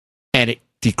and it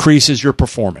decreases your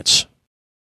performance.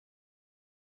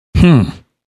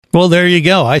 Well, there you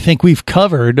go. I think we've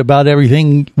covered about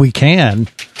everything we can.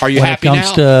 Are you happy when it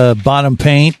comes to bottom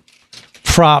paint,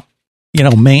 prop,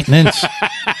 maintenance?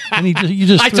 And you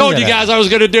just I told you guys I was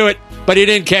going to do it, but he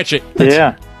didn't catch it.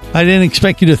 Yeah. I didn't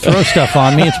expect you to throw stuff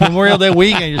on me. It's Memorial Day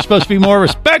weekend. You're supposed to be more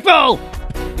respectful.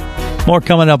 More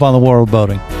coming up on the World of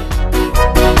Boating.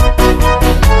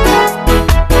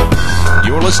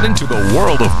 You're listening to the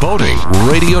World of Boating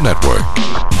Radio Network.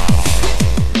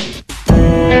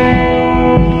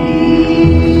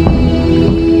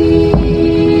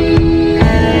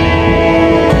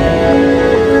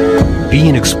 Be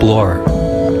an explorer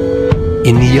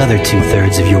in the other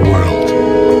 2/3 of your world.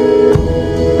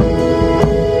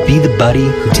 Be the buddy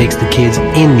who takes the kids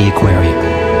in the aquarium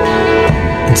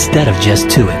instead of just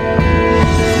to it.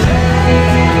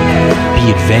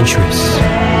 Be adventurous.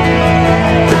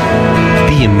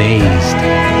 Be amazed.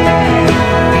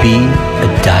 Be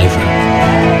a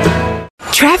diver.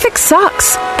 Traffic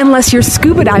sucks, unless you're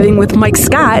scuba diving with Mike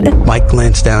Scott. Mike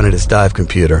glanced down at his dive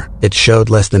computer. It showed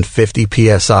less than 50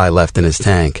 psi left in his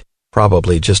tank.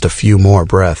 Probably just a few more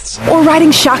breaths. Or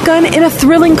riding shotgun in a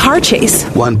thrilling car chase.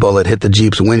 One bullet hit the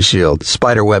Jeep's windshield,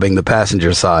 spiderwebbing the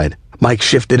passenger side. Mike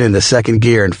shifted into second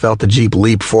gear and felt the Jeep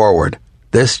leap forward.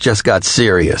 This just got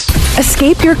serious.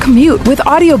 Escape your commute with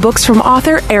audiobooks from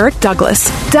author Eric Douglas.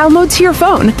 Download to your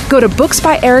phone. Go to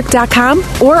booksbyeric.com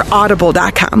or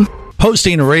audible.com.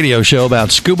 Hosting a radio show about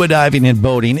scuba diving and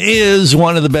boating is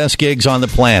one of the best gigs on the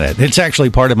planet. It's actually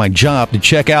part of my job to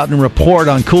check out and report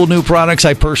on cool new products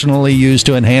I personally use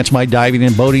to enhance my diving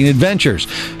and boating adventures.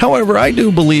 However, I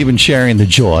do believe in sharing the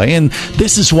joy, and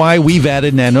this is why we've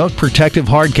added Nanook protective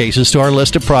hard cases to our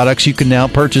list of products you can now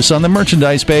purchase on the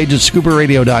merchandise page at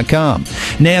scubaradio.com.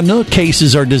 Nanook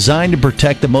cases are designed to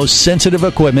protect the most sensitive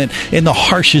equipment in the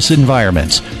harshest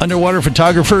environments. Underwater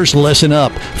photographers, listen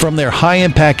up. From their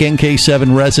high-impact NK7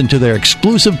 resin to their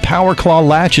exclusive Power Claw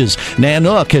latches,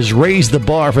 Nanook has raised the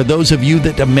bar for those of you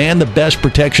that demand the best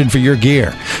protection for your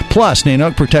gear. Plus,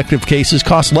 Nanook protective cases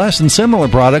cost less than similar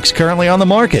products currently on the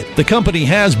market. The company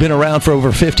has been around for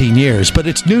over 15 years, but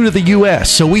it's new to the U.S.,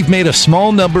 so we've made a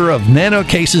small number of Nanook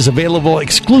cases available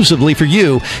exclusively for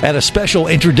you at a special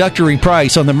introductory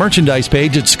price on the merchandise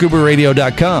page at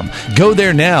scubaradio.com. Go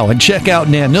there now and check out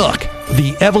Nanook,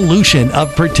 the evolution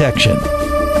of protection.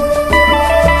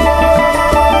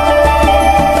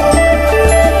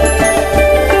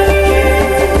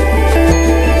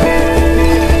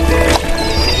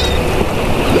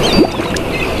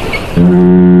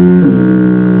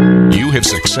 You have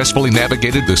successfully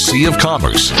navigated the Sea of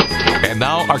Commerce and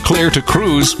now are clear to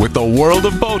cruise with the World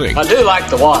of Boating. I do like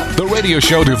the water. The radio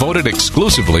show devoted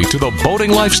exclusively to the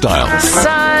boating lifestyle. The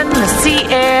sun, the sea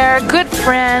air, good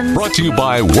friends. Brought to you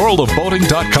by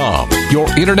worldofboating.com, your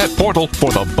internet portal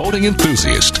for the boating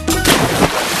enthusiast.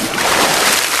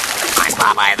 I'm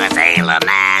Popeye the Sailor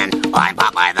Man. I'm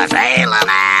Popeye the Sailor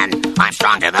Man. I'm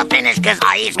strong to the finish because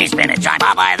I eat me spinach. I'm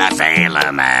Popeye the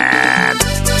Sailor Man.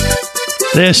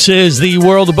 This is the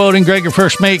World of Boating. Greg, your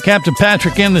first mate, Captain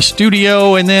Patrick in the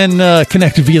studio, and then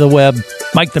connected via the web,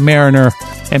 Mike the Mariner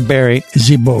and Barry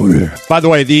the Boater. By the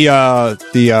way,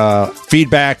 the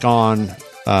feedback on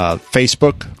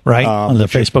Facebook, right, on the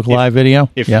Facebook Live video.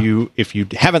 If you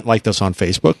haven't liked us on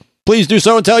Facebook, please do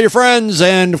so and tell your friends,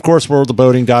 and of course,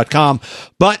 worldofboating.com.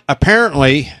 But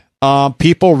apparently,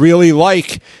 people really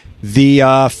like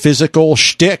the physical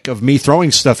shtick of me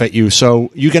throwing stuff at you,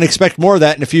 so you can expect more of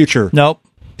that in the future. Nope.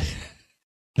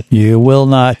 You will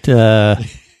not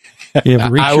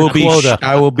I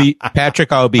will be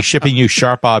Patrick. I will be shipping you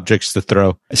sharp objects to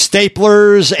throw.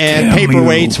 Staplers and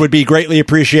paperweights would be greatly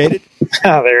appreciated.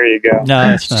 Oh, there you go.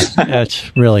 No, it's not.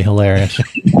 That's really hilarious.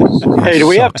 Hey, do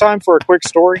we have time for a quick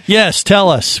story? Yes, tell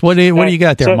us. What do you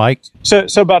got there, Mike? So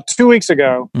about 2 weeks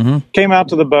ago, came out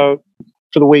to the boat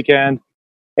for the weekend,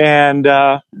 and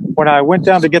when I went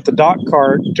down to get the dock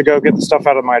cart to go get the stuff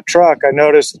out of my truck, I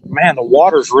noticed, man, the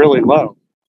water's really low.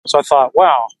 So I thought,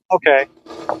 wow, okay,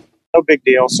 no big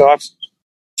deal. So I've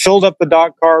filled up the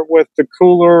dock cart with the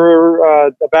cooler,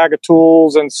 a bag of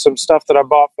tools, and some stuff that I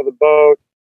bought for the boat,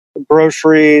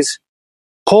 groceries,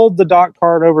 pulled the dock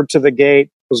cart over to the gate,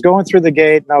 was going through the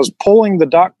gate, and I was pulling the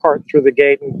dock cart through the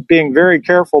gate and being very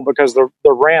careful because the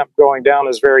ramp going down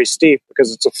is very steep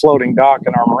because it's a floating dock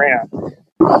in our ramp.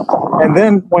 And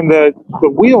then when the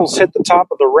wheels hit the top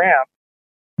of the ramp,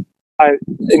 I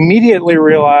immediately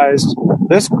realized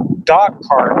this dock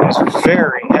cart is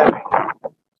very heavy.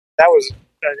 That was,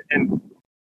 and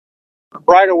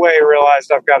right away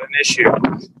realized I've got an issue.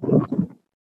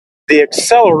 The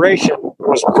acceleration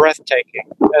was breathtaking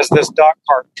as this dock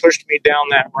cart pushed me down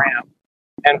that ramp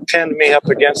and pinned me up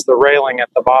against the railing at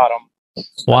the bottom.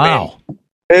 Wow. I mean,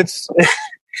 it's...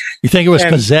 You think it was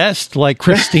possessed, like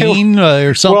Christine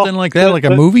or something like that, like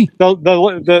a movie? There's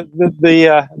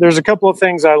a couple of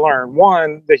things I learned.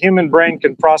 One, the human brain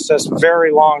can process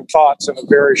very long thoughts in a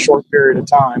very short period of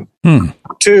time.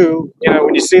 Two,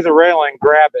 when you see the railing,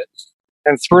 grab it.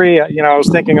 And three, I was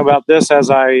thinking about this as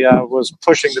I was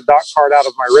pushing the dock cart out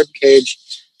of my rib cage.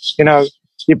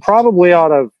 You probably ought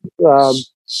to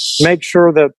make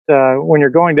sure that when you're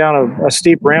going down a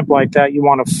steep ramp like that, you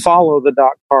want to follow the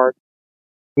dock cart,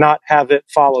 not have it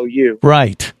follow you.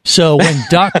 Right. So when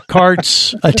dock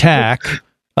carts attack,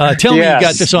 tell me you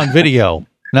got this on video.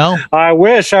 No? I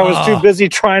wish. I was too busy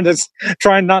trying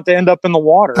not to end up in the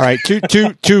water. All right.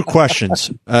 Two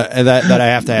questions that I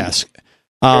have to ask.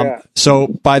 So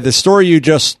by the story you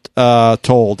just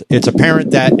told, it's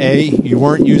apparent that A, you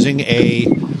weren't using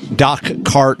a dock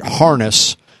cart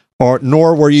harness,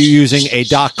 nor were you using a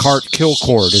dock cart kill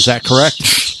cord. Is that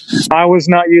correct? I was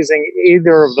not using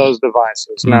either of those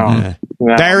devices. No.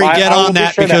 No. Barry, get on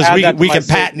that because we can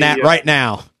patent that right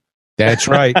now. That's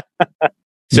right. As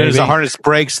soon as the harness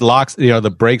breaks, locks,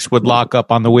 the brakes would lock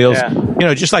up on the wheels.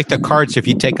 Yeah. Just like the carts, if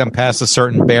you take them past a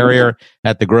certain barrier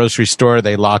at the grocery store,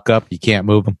 they lock up. You can't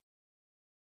move them.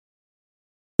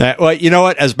 Well, you know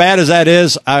what? As bad as that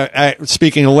is, I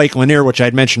speaking of Lake Lanier, which I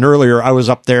had mentioned earlier, I was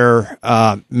up there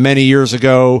many years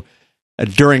ago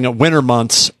during winter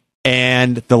months,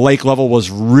 and the lake level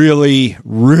was really,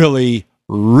 really,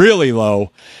 really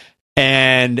low,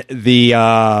 and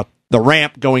the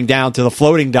ramp going down to the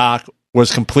floating dock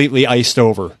was completely iced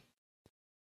over.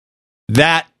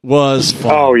 That was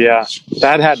fun. Oh, yeah.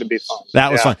 That had to be fun.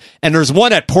 That was fun. And there's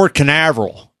one at Port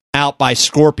Canaveral out by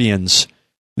Scorpions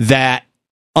that,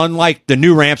 unlike the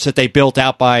new ramps that they built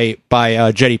out by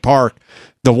Jetty Park,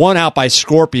 the one out by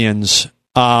Scorpions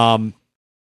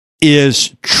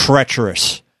is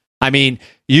treacherous. I mean,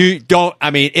 you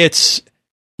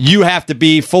have to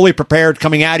be fully prepared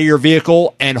coming out of your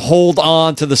vehicle and hold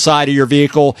on to the side of your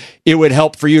vehicle. It would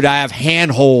help for you to have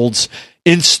handholds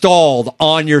installed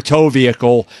on your tow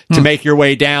vehicle to make your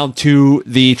way down to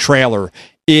the trailer.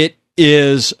 It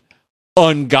is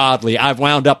ungodly. I've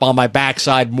wound up on my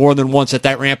backside more than once at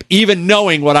that ramp, even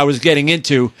knowing what I was getting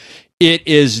into.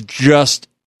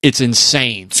 It's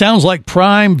insane. Sounds like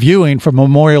prime viewing for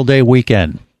Memorial Day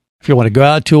weekend. If you want to go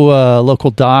out to a local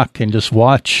dock and just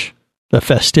watch the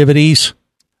festivities,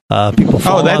 people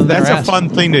fall on their that's ass. a fun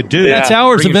thing to do. Yeah. That's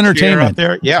hours of entertainment.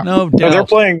 There. Yeah, no doubt.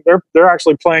 They're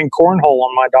actually playing cornhole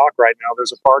on my dock right now.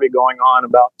 There's a party going on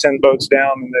about 10 boats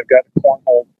down, and they've got a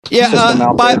cornhole.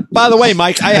 Yeah. By the way,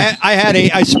 Mike,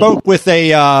 I spoke with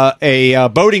a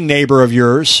boating neighbor of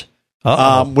yours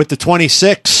with the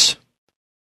 26.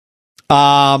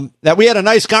 That we had a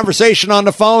nice conversation on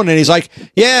the phone, and he's like,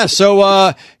 "Yeah,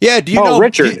 so do you know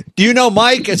Richard? Do you know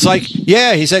Mike?" It's like,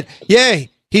 "Yeah." He said, "Yeah."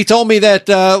 He told me that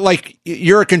like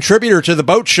you're a contributor to the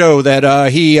boat show that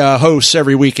he hosts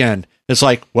every weekend. It's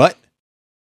like, what?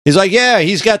 He's like, yeah,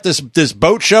 he's got this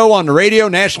boat show on the radio,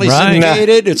 nationally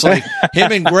syndicated. It's like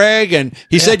him and Greg, and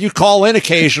he said you call in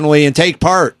occasionally and take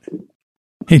part.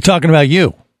 He's talking about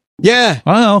you. Yeah.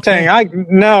 Oh, okay.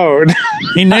 No.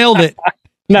 He nailed it.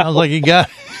 No. Sounds like he got...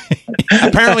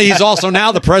 Apparently, he's also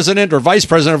now the president or vice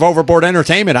president of Overboard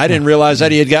Entertainment. I didn't realize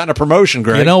that he had gotten a promotion,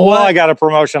 Greg. You know what? Well, I got a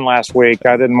promotion last week.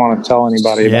 I didn't want to tell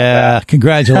anybody about that. Yeah,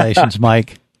 congratulations,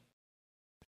 Mike.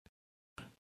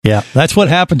 Yeah, that's what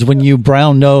happens when you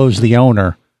brown nose the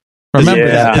owner. Remember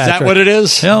that, Patrick. Is that what it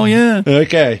is? Hell yeah.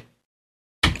 Okay.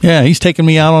 Yeah, he's taking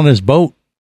me out on his boat.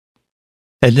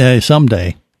 And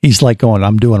someday he's like going,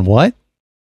 I'm doing what?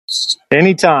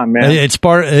 Anytime, man. It's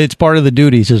part of the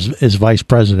duties as vice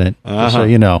president. So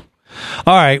you know.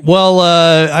 All right. Well,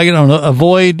 I don't know.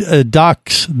 Avoid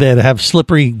docks that have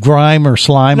slippery grime or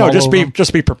slime. No, just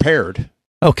be prepared.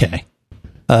 Okay.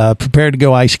 Prepared to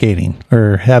go ice skating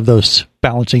or have those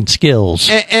balancing skills.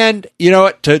 And you know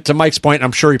what? To Mike's point,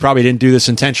 I'm sure he probably didn't do this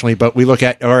intentionally, but we look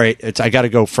at, all right, I got to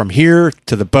go from here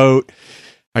to the boat.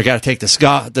 I got to take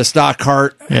the stock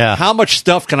cart. Yeah. How much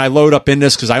stuff can I load up in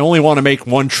this? Because I only want to make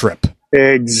one trip.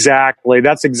 Exactly.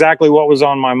 That's exactly what was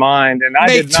on my mind. And I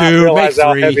did not realize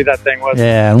how heavy that thing was.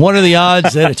 Yeah. And what are the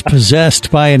odds that it's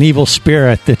possessed by an evil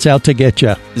spirit that's out to get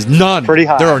you? There's none. Pretty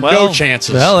high. There are no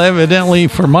chances. Well, evidently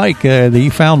for Mike, he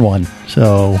found one.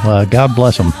 So God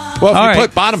bless him. Well, if you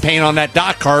put bottom paint on that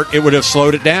dock cart, it would have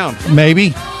slowed it down.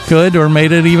 Maybe. Could, or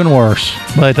made it even worse.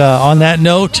 But on that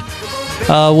note,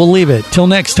 we'll leave it. Till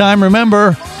next time,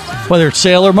 remember, whether it's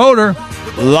sail or motor,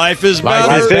 life is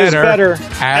better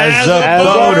as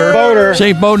a boater.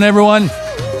 Safe boating, everyone.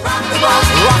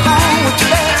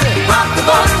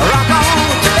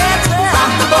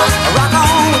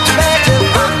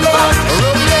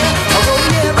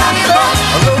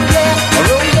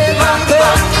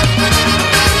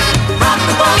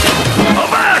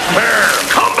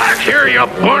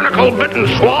 Barnacle-bitten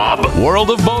swab. World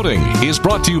of Boating is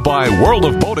brought to you by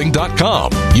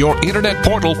worldofboating.com, your internet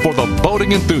portal for the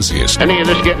boating enthusiast. Any of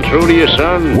this getting through to you,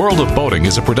 son? World of Boating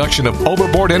is a production of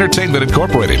Overboard Entertainment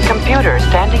Incorporated. Computer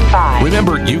standing by.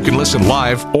 Remember, you can listen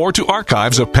live or to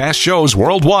archives of past shows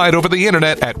worldwide over the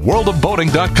internet at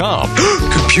worldofboating.com.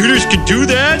 Computers can do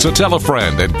that? So tell a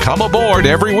friend and come aboard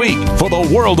every week for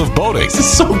the World of Boating. This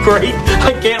is so great.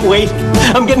 I can't wait.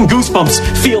 I'm getting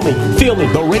goosebumps. Feel me. Feel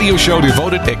me. The radio show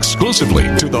devoted exclusively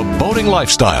to the boating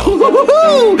lifestyle.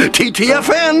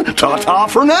 TTFN, ta-ta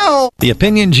for now. The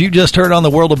opinions you just heard on the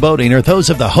World of Boating are those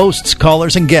of the hosts,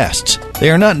 callers, and guests. They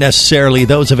are not necessarily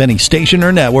those of any station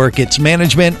or network, its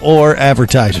management, or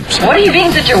advertisers. What are you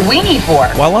being such a weenie for?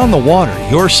 While on the water,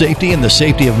 your safety and the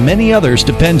safety of many others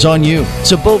depends on you.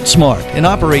 So boat smart and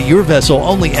operate your vessel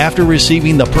only after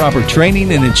receiving the proper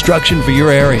training and instruction for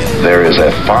your area. There is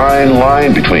a fine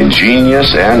line between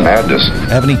genius and madness.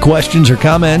 Have any questions or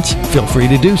comments? Feel free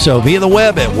to do so via the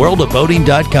web at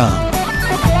worldofboating.com.